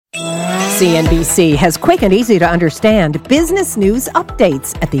CNBC has quick and easy to understand business news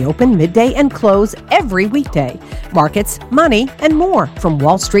updates at the open, midday, and close every weekday. Markets, money, and more from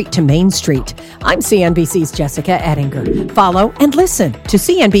Wall Street to Main Street. I'm CNBC's Jessica Ettinger. Follow and listen to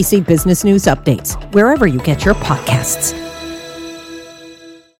CNBC Business News Updates wherever you get your podcasts.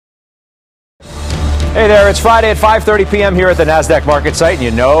 Hey there, it's Friday at 5:30 p.m. here at the NASDAQ market site, and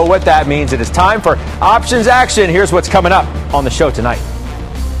you know what that means. It is time for options action. Here's what's coming up on the show tonight.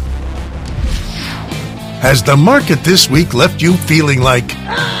 Has the market this week left you feeling like,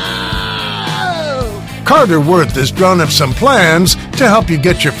 oh! Carter Worth has drawn up some plans to help you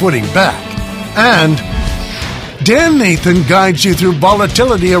get your footing back. And Dan Nathan guides you through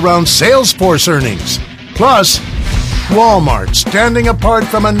volatility around Salesforce earnings. Plus, Walmart standing apart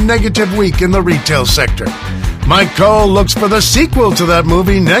from a negative week in the retail sector. Mike Cole looks for the sequel to that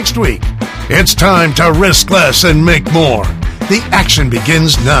movie next week. It's time to risk less and make more. The action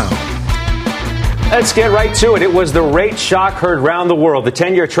begins now. Let's get right to it. It was the rate shock heard around the world. The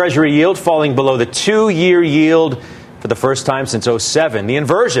 10-year Treasury yield falling below the 2-year yield for the first time since 2007. The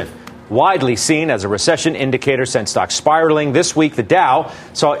inversion, widely seen as a recession indicator, sent stocks spiraling. This week, the Dow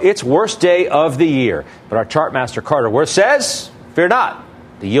saw its worst day of the year. But our chart master, Carter Worth, says, fear not.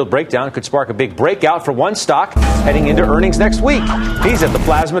 The yield breakdown could spark a big breakout for one stock heading into earnings next week. He's at the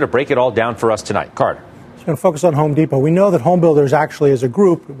Plasma to break it all down for us tonight. Carter. I'm going to focus on Home Depot. We know that home builders actually as a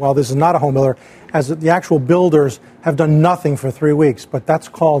group, while this is not a home builder, as the actual builders have done nothing for 3 weeks. But that's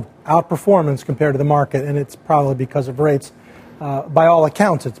called outperformance compared to the market, and it's probably because of rates. By all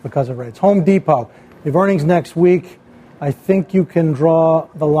accounts, it's because of rates. Home Depot, we have earnings next week. I think you can draw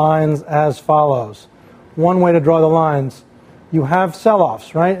the lines as follows. One way to draw the lines, you have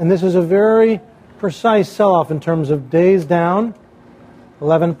sell-offs, right? And this is a very precise sell-off in terms of days down,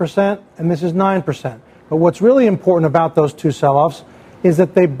 11%, and this is 9%. But what's really important about those two sell-offs is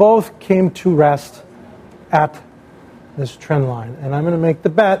that they both came to rest at this trend line. And I'm going to make the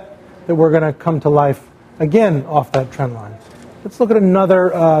bet that we're going to come to life again off that trend line. Let's look at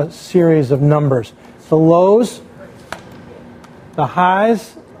another series of numbers. The lows, the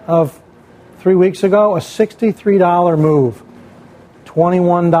highs of 3 weeks ago, a $63 move,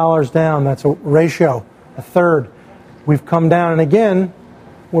 $21 down. That's a ratio, a third. We've come down, and again,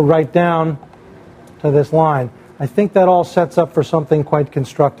 we're right down to this line. I think that all sets up for something quite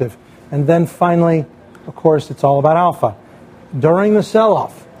constructive. And then finally, of course, it's all about alpha. During the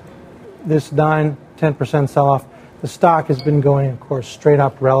sell-off, this 9-10% sell-off, the stock has been going, of course, straight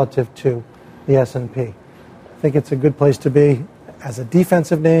up relative to the S&P. I think it's a good place to be as a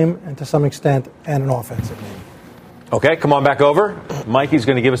defensive name and to some extent and an offensive name. Okay, come on back over. Mikey's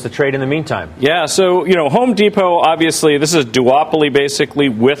going to give us the trade in the meantime. Yeah, so, Home Depot, obviously, this is a duopoly, basically,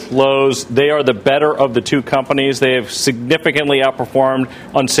 with Lowe's. They are the better of the two companies. They have significantly outperformed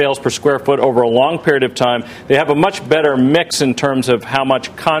on sales per square foot over a long period of time. They have a much better mix in terms of how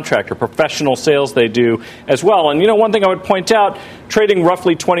much contract or professional sales they do as well. And, one thing I would point out, trading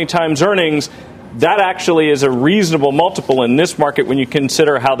roughly 20 times earnings, that actually is a reasonable multiple in this market when you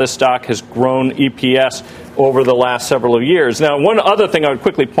consider how this stock has grown EPS over the last several years. Now, one other thing I would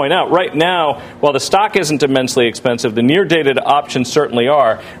quickly point out, right now, while the stock isn't immensely expensive, the near-dated options certainly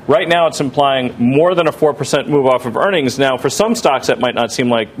are. Right now, it's implying more than a 4% move off of earnings. Now, for some stocks, that might not seem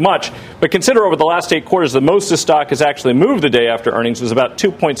like much, but consider over the last 8 quarters, the most the stock has actually moved the day after earnings was about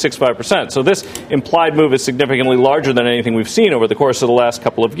 2.65%. So this implied move is significantly larger than anything we've seen over the course of the last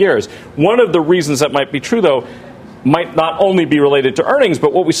couple of years. One of the reasons that might be true, though, might not only be related to earnings,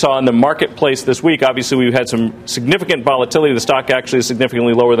 but what we saw in the marketplace this week. Obviously, we've had some significant volatility. The stock actually is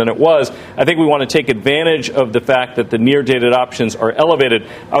significantly lower than it was. I think we want to take advantage of the fact that the near-dated options are elevated.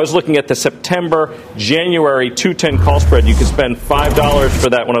 I was looking at the September-January 210 call spread. You could spend $5 for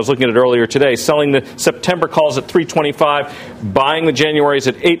that when I was looking at it earlier today. Selling the September calls at $325, buying the Januaries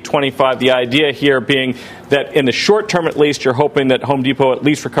at $825. The idea here being that in the short term, at least, you're hoping that Home Depot at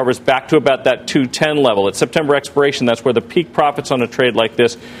least recovers back to about that 210 level. At September expiration, that's where the peak profits on a trade like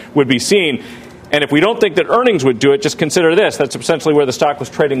this would be seen. And if we don't think that earnings would do it, just consider this. That's essentially where the stock was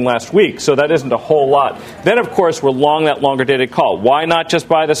trading last week, so that isn't a whole lot. Then, of course, we're long that longer-dated call. Why not just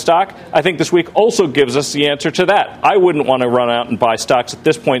buy the stock? I think this week also gives us the answer to that. I wouldn't want to run out and buy stocks at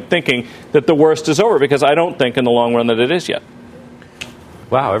this point thinking that the worst is over, because I don't think in the long run that it is yet.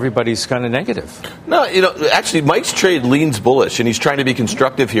 Wow, everybody's kind of negative. No, actually, Mike's trade leans bullish, and he's trying to be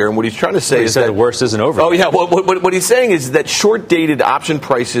constructive here. And what he's trying to say is that the worst isn't over. Oh, yeah. What he's saying is that short-dated option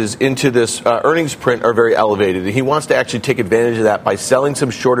prices into this earnings print are very elevated. And he wants to actually take advantage of that by selling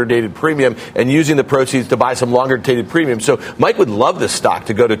some shorter-dated premium and using the proceeds to buy some longer-dated premium. So Mike would love this stock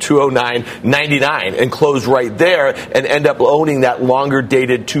to go to 209.99 and close right there and end up owning that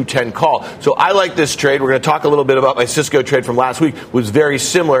longer-dated 210 call. So I like this trade. We're going to talk a little bit about my Cisco trade from last week. It was very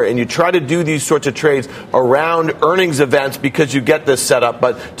similar, and you try to do these sorts of trades around earnings events because you get this set up.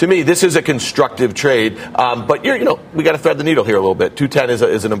 But to me, this is a constructive trade. But we got to thread the needle here a little bit. 210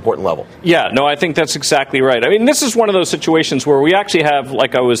 is an important level. Yeah, no, I think that's exactly right. I mean, this is one of those situations where we actually have,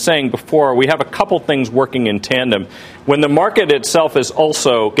 like I was saying before, we have a couple things working in tandem. When the market itself is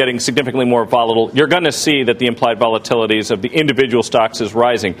also getting significantly more volatile, you're going to see that the implied volatilities of the individual stocks is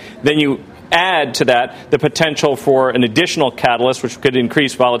rising. Then you add to that the potential for an additional catalyst, which could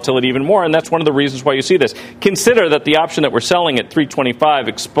increase volatility even more, and that's one of the reasons why you see this. Consider that the option that we're selling at $325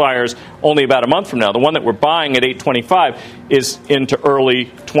 expires only about a month from now. The one that we're buying at $825 is into early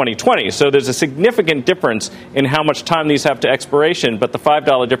 2020. So there's a significant difference in how much time these have to expiration, but the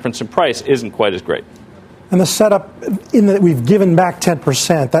 $5 difference in price isn't quite as great. And the setup in that we've given back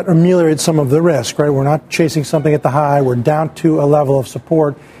 10%, that ameliorates some of the risk, right? We're not chasing something at the high. We're down to a level of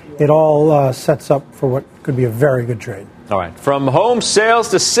support. It all sets up for what could be a very good trade. All right. From home sales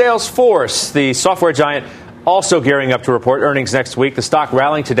to Salesforce, the software giant also gearing up to report earnings next week. The stock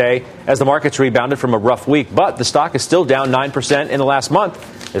rallying today as the markets rebounded from a rough week, but the stock is still down 9% in the last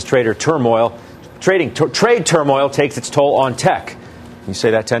month as trade turmoil takes its toll on tech. Can you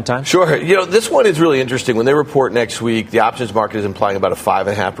say that 10 times? Sure. This one is really interesting. When they report next week, the options market is implying about a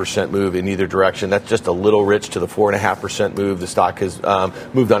 5.5% move in either direction. That's just a little rich to the 4.5% move the stock has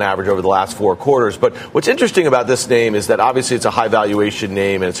moved on average over the last 4 quarters. But what's interesting about this name is that obviously it's a high valuation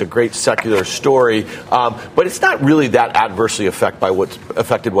name and it's a great secular story, but it's not really that adversely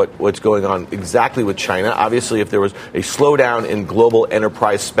affected what's going on exactly with China. Obviously, if there was a slowdown in global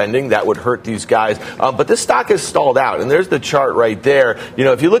enterprise spending, that would hurt these guys. But this stock has stalled out, and there's the chart right there.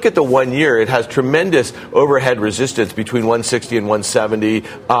 If you look at the 1 year, it has tremendous overhead resistance between 160 and 170,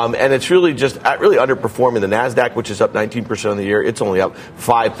 and it's really underperforming the NASDAQ, which is up 19% on the year. It's only up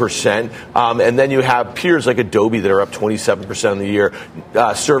 5%. And then you have peers like Adobe that are up 27% on the year,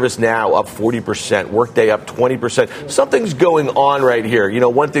 ServiceNow up 40%, Workday up 20%. Something's going on right here.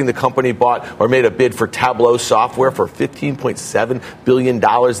 One thing the company bought or made a bid for Tableau software for $15.7 billion.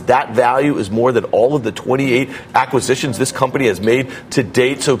 That value is more than all of the 28 acquisitions this company has made to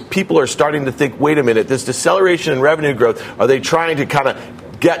date. So people are starting to think, wait a minute, this deceleration in revenue growth, are they trying to kind of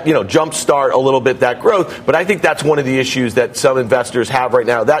jumpstart a little bit that growth? But I think that's one of the issues that some investors have right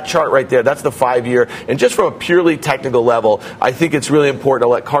now. That chart right there, that's the 5-year. And just from a purely technical level, I think it's really important to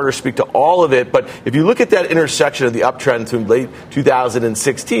let Carter speak to all of it. But if you look at that intersection of the uptrend through late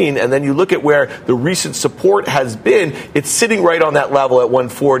 2016, and then you look at where the recent support has been, it's sitting right on that level at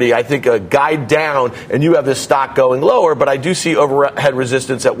 140. I think a guide down, and you have this stock going lower, but I do see overhead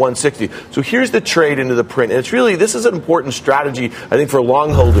resistance at 160. So here's the trade into the print. And this is an important strategy, I think, for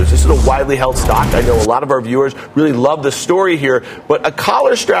long holders. This is a widely held stock. I know a lot of our viewers really love the story here, but a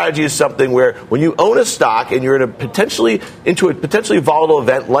collar strategy is something where when you own a stock and you're in a potentially volatile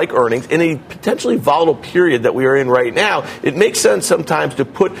event like earnings, in a potentially volatile period that we are in right now, it makes sense sometimes to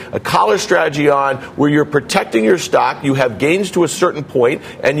put a collar strategy on where you're protecting your stock, you have gains to a certain point,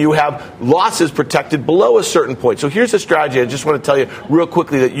 and you have losses protected below a certain point. So here's a strategy I just want to tell you real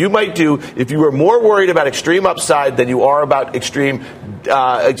quickly that you might do if you are more worried about extreme upside than you are about extreme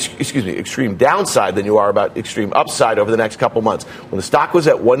downside than you are about extreme upside over the next couple months. When the stock was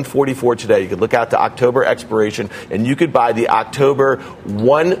at 144 today, you could look out to October expiration, and you could buy the October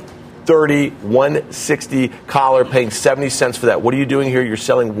 160 collar, paying 70 cents for that. What are you doing here? You're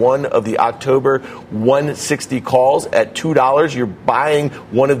selling one of the October 160 calls at $2. You're buying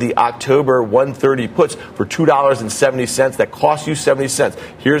one of the October 130 puts for $2.70. That costs you 70 cents.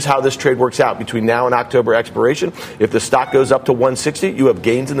 Here's how this trade works out between now and October expiration. If the stock goes up to 160, you have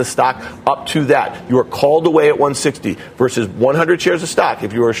gains in the stock up to that. You are called away at 160 versus 100 shares of stock.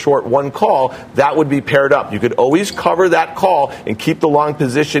 If you were short one call, that would be paired up. You could always cover that call and keep the long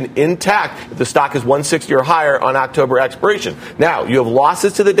position intact if the stock is 160 or higher on October expiration. Now, you have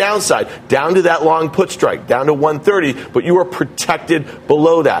losses to the downside, down to that long put strike, down to 130, but you are protected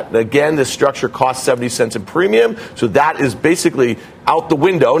below that. And again, this structure costs 70 cents in premium, so that is basically out the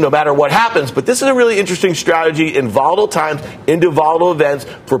window no matter what happens. But this is a really interesting strategy in volatile times, into volatile events,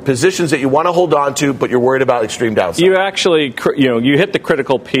 for positions that you want to hold on to, but you're worried about extreme downside. You actually, you hit the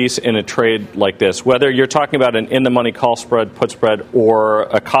critical piece in a trade like this. Whether you're talking about an in-the-money call spread, put spread, or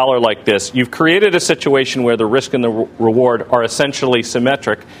a collar like this, you've created a situation where the risk and the reward are essentially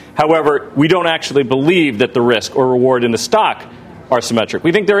symmetric. However, we don't actually believe that the risk or reward in the stock are symmetric.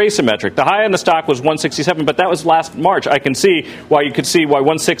 We think they're asymmetric. The high in the stock was 167, but that was last March. I can see why you could see why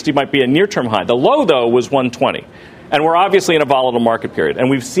 160 might be a near-term high. The low, though, was 120. And we're obviously in a volatile market period. And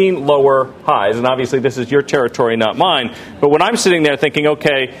we've seen lower highs. And obviously this is your territory, not mine. But when I'm sitting there thinking,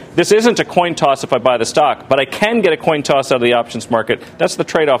 okay, this isn't a coin toss if I buy the stock, but I can get a coin toss out of the options market, that's the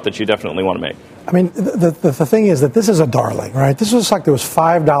trade-off that you definitely want to make. I mean, the thing is that this is a darling, right? This was like there was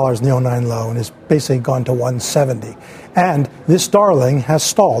 $5 in the 09 low and it's basically gone to 170. And this darling has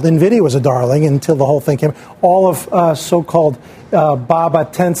stalled. NVIDIA was a darling until the whole thing came. All of so-called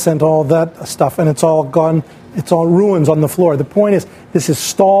BABA, Tencent, all that stuff, and it's all gone. It's all ruins on the floor. The point is, this is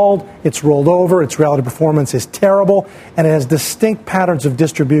stalled, it's rolled over, its relative performance is terrible, and it has distinct patterns of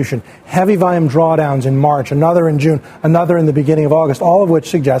distribution. Heavy volume drawdowns in March, another in June, another in the beginning of August, all of which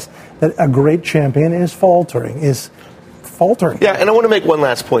suggests that a great champion is faltering. Yeah, and I want to make one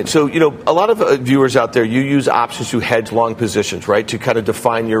last point. So, a lot of viewers out there, you use options to hedge long positions, right, to kind of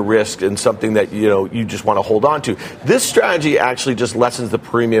define your risk in something that, you just want to hold on to. This strategy actually just lessens the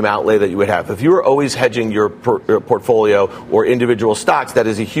premium outlay that you would have. If you were always hedging your portfolio or individual stocks, that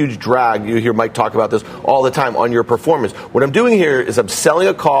is a huge drag. You hear Mike talk about this all the time on your performance. What I'm doing here is I'm selling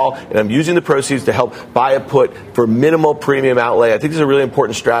a call and I'm using the proceeds to help buy a put for minimal premium outlay. I think this is a really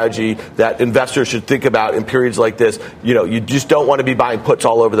important strategy that investors should think about in periods like this. You just don't want to be buying puts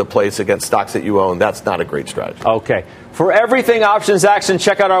all over the place against stocks that you own. That's not a great strategy. Okay. For everything Options Action,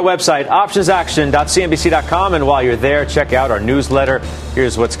 check out our website, optionsaction.cnbc.com. And while you're there, check out our newsletter.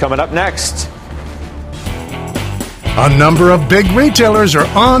 Here's what's coming up next. A number of big retailers are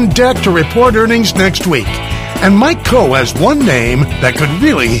on deck to report earnings next week. And Mike Coe has one name that could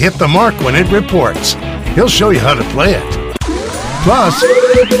really hit the mark when it reports. He'll show you how to play it. Plus,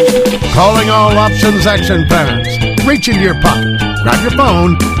 calling all Options Action fans. Reach into your pocket, grab your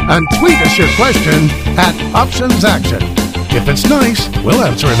phone, and tweet us your question at Options Action. If it's nice, we'll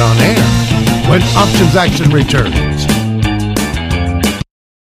answer it on air when Options Action returns.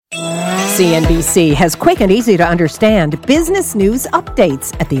 CNBC has quick and easy to understand business news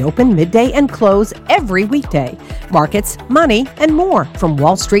updates at the open, midday, and close every weekday. Markets, money, and more from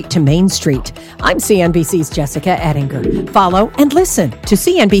Wall Street to Main Street. I'm CNBC's Jessica Ettinger. Follow and listen to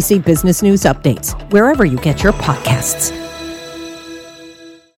CNBC Business News Updates wherever you get your podcasts.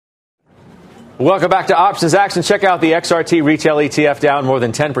 Welcome back to Options Action. Check out the XRT Retail ETF down more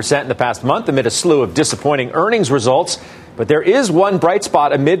than 10% in the past month amid a slew of disappointing earnings results. But there is one bright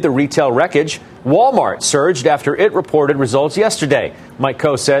spot amid the retail wreckage. Walmart surged after it reported results yesterday. Mike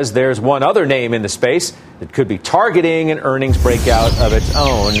Coe says there's one other name in the space that could be targeting an earnings breakout of its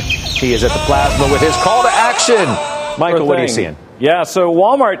own. He is at the Plasma with his call to action. Michael, what are you seeing? Yeah, so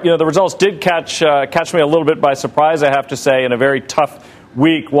Walmart, the results did catch me a little bit by surprise, I have to say, in a very tough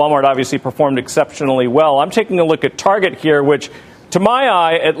week. Walmart obviously performed exceptionally well. I'm taking a look at Target here, which, to my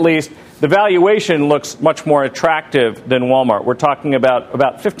eye at least, the valuation looks much more attractive than Walmart. We're talking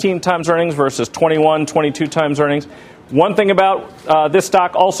about 15 times earnings versus 21, 22 times earnings. One thing about this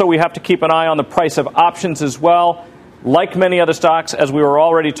stock, also, we have to keep an eye on the price of options as well. Like many other stocks, as we were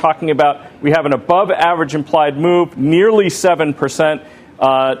already talking about, we have an above-average implied move, nearly 7%.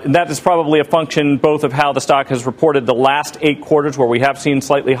 And that is probably a function both of how the stock has reported the last 8 quarters, where we have seen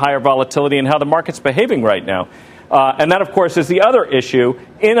slightly higher volatility, and how the market's behaving right now. And that, of course, is the other issue.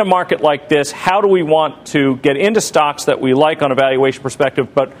 In a market like this, how do we want to get into stocks that we like on a valuation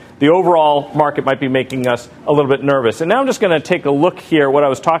perspective, but the overall market might be making us a little bit nervous? And now I'm just going to take a look here, what I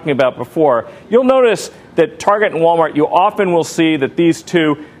was talking about before. You'll notice that Target and Walmart, you often will see that these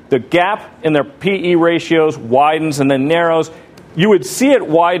two, the gap in their PE ratios widens and then narrows. You would see it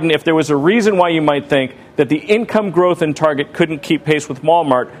widen if there was a reason why you might think that the income growth in Target couldn't keep pace with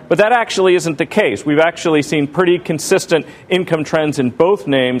Walmart, but that actually isn't the case. We've actually seen pretty consistent income trends in both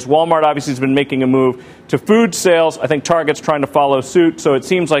names. Walmart obviously has been making a move to food sales. I think Target's trying to follow suit, so it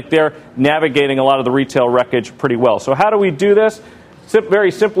seems like they're navigating a lot of the retail wreckage pretty well. So how do we do this?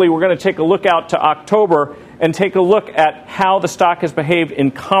 Very simply, we're going to take a look out to October and take a look at how the stock has behaved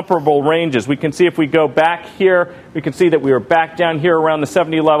in comparable ranges. We can see if we go back here, we can see that we were back down here around the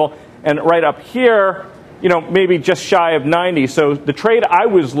 70 level, and right up here, maybe just shy of 90. So the trade I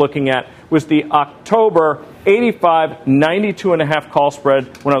was looking at was the October 85, 92.5 call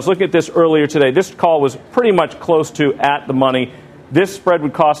spread. When I was looking at this earlier today, this call was pretty much close to at the money. This spread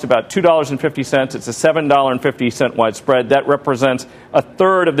would cost about $2.50. It's a $7.50 wide spread. That represents a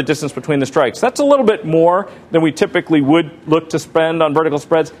third of the distance between the strikes. That's a little bit more than we typically would look to spend on vertical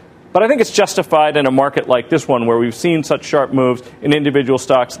spreads. But I think it's justified in a market like this one where we've seen such sharp moves in individual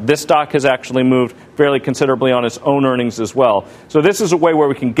stocks. This stock has actually moved fairly considerably on its own earnings as well. So this is a way where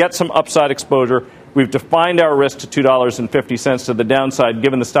we can get some upside exposure. We've defined our risk to $2.50 to the downside,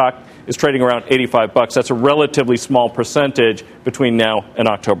 given the stock is trading around $85. That's a relatively small percentage between now and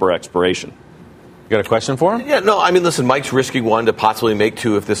October expiration. You got a question for him? Yeah, no, I mean, listen, Mike's risking one to possibly make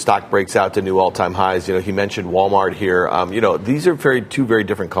two if this stock breaks out to new all-time highs. He mentioned Walmart here. These are two very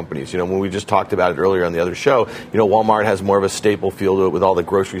different companies. When we just talked about it earlier on the other show, Walmart has more of a staple feel to it with all the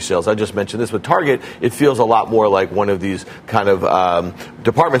grocery sales. I just mentioned this with Target. It feels a lot more like one of these kind of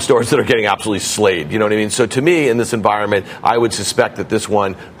department stores that are getting absolutely slayed. You know what I mean? So to me, in this environment, I would suspect that this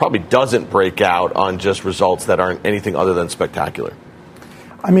one probably doesn't break out on just results that aren't anything other than spectacular.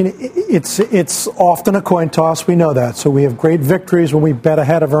 I mean, it's often a coin toss. We know that. So we have great victories when we bet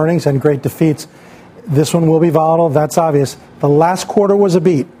ahead of earnings and great defeats. This one will be volatile. That's obvious. The last quarter was a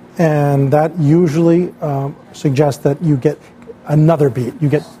beat, and that usually suggests that you get another beat. You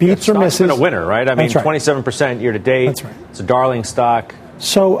get beats or misses. It's been a winner, right? I mean, That's right. 27% year to date. That's right. It's a darling stock.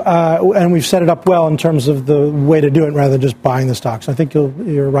 So, and we've set it up well in terms of the way to do it rather than just buying the stocks. I think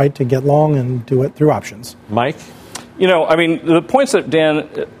you're right to get long and do it through options. Mike? The points that Dan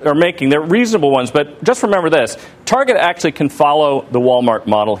are making, they're reasonable ones, but just remember this. Target actually can follow the Walmart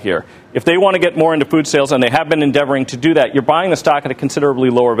model here. If they want to get more into food sales, and they have been endeavoring to do that, you're buying the stock at a considerably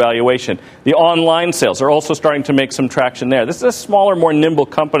lower valuation. The online sales are also starting to make some traction there. This is a smaller, more nimble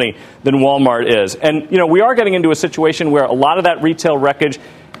company than Walmart is. And, we are getting into a situation where a lot of that retail wreckage,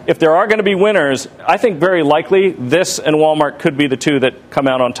 if there are going to be winners, I think very likely this and Walmart could be the two that come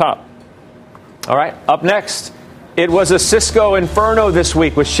out on top. All right, up next. It was a Cisco inferno this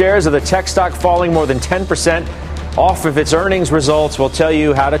week, with shares of the tech stock falling more than 10% off of its earnings results. We'll tell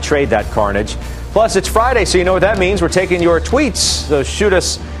you how to trade that carnage. Plus, it's Friday, so you know what that means. We're taking your tweets. So shoot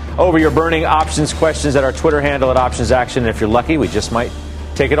us over your burning options questions at our Twitter handle at Options Action. And if you're lucky, we just might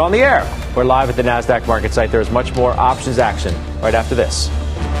take it on the air. We're live at the NASDAQ market site. There's much more Options Action right after this.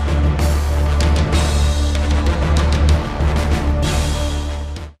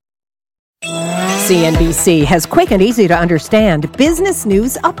 CNBC has quick and easy to understand business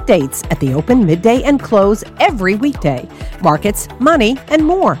news updates at the open, midday, and close every weekday. Markets, money, and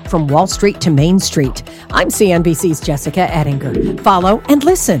more from Wall Street to Main Street. I'm CNBC's Jessica Ettinger. Follow and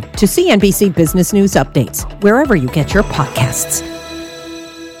listen to CNBC Business News Updates wherever you get your podcasts.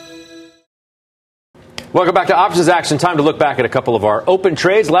 Welcome back to Options Action. Time to look back at a couple of our open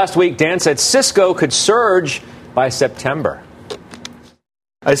trades. Last week, Dan said Cisco could surge by September.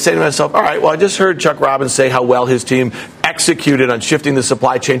 I say to myself, all right, well, I just heard Chuck Robbins say how well his team executed on shifting the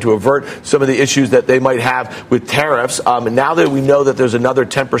supply chain to avert some of the issues that they might have with tariffs. And now that we know that there's another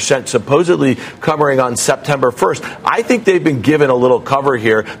 10% supposedly covering on September 1st, I think they've been given a little cover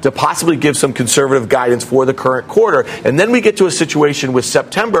here to possibly give some conservative guidance for the current quarter. And then we get to a situation with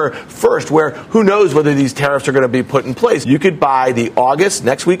September 1st where who knows whether these tariffs are going to be put in place. You could buy the August,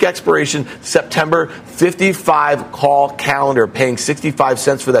 next week expiration, September 55 call calendar, paying 65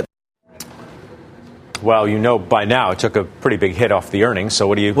 cents for that. Well, by now it took a pretty big hit off the earnings. So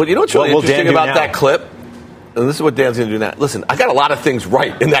what do you? Well, you know what's really interesting about now? That clip? And this is what Dan's going to do now. Listen, I got a lot of things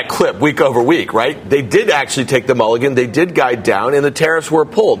right in that clip week over week, right? They did actually take the mulligan. They did guide down, and the tariffs were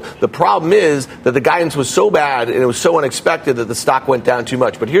pulled. The problem is that the guidance was so bad and it was so unexpected that the stock went down too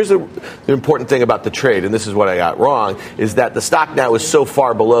much. But here's the important thing about the trade, and this is what I got wrong, is that the stock now is so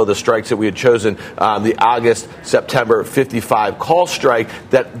far below the strikes that we had chosen, the August-September 55 call strike,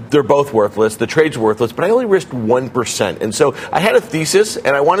 that they're both worthless. The trade's worthless, but I only risked 1%. And so I had a thesis,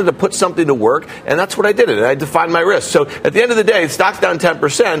 and I wanted to put something to work, and that's what I did. And I defined my risk. So at the end of the day, the stock's down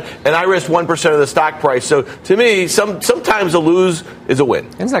 10%, and I risked 1% of the stock price. So to me, sometimes a lose is a win.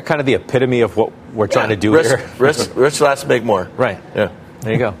 Isn't that kind of the epitome of what we're trying to do here? Risk less, make more. Right. Yeah.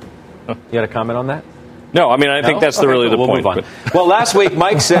 There you go. You got a comment on that? No, I mean, I think that's really the point. Move on. Well, last week,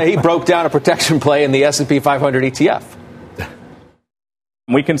 Mike said he broke down a protection play in the S&P 500 ETF.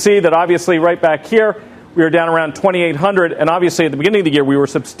 We can see that obviously right back here, we were down around 2,800, and obviously at the beginning of the year, we were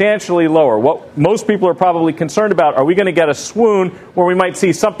substantially lower. What most people are probably concerned about, are we going to get a swoon where we might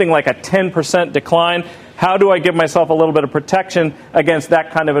see something like a 10% decline? How do I give myself a little bit of protection against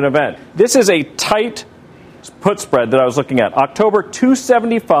that kind of an event? This is a tight put spread that I was looking at. October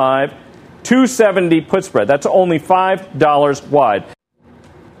 275, 270 put spread. That's only $5 wide.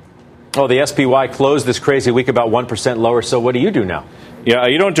 Oh, the SPY closed this crazy week about 1% lower, so what do you do now? Yeah,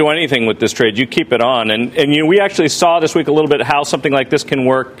 you don't do anything with this trade. You keep it on. And we actually saw this week a little bit how something like this can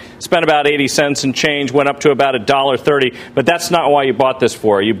work. Spent about 80 cents and change, went up to about $1.30. But that's not why you bought this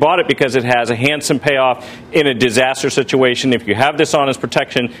for. You bought it because it has a handsome payoff in a disaster situation. If you have this on as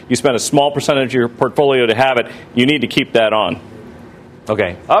protection, you spend a small percentage of your portfolio to have it. You need to keep that on.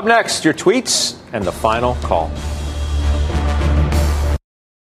 Okay. Up next, your tweets and the final call.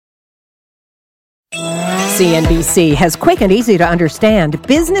 CNBC has quick and easy to understand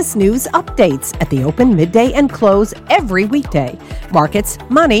business news updates at the open, midday, and close every weekday. Markets,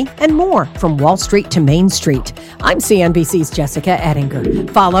 money, and more from Wall Street to Main Street. I'm CNBC's Jessica Ettinger.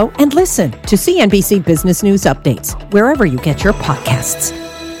 Follow and listen to CNBC Business News Updates wherever you get your podcasts.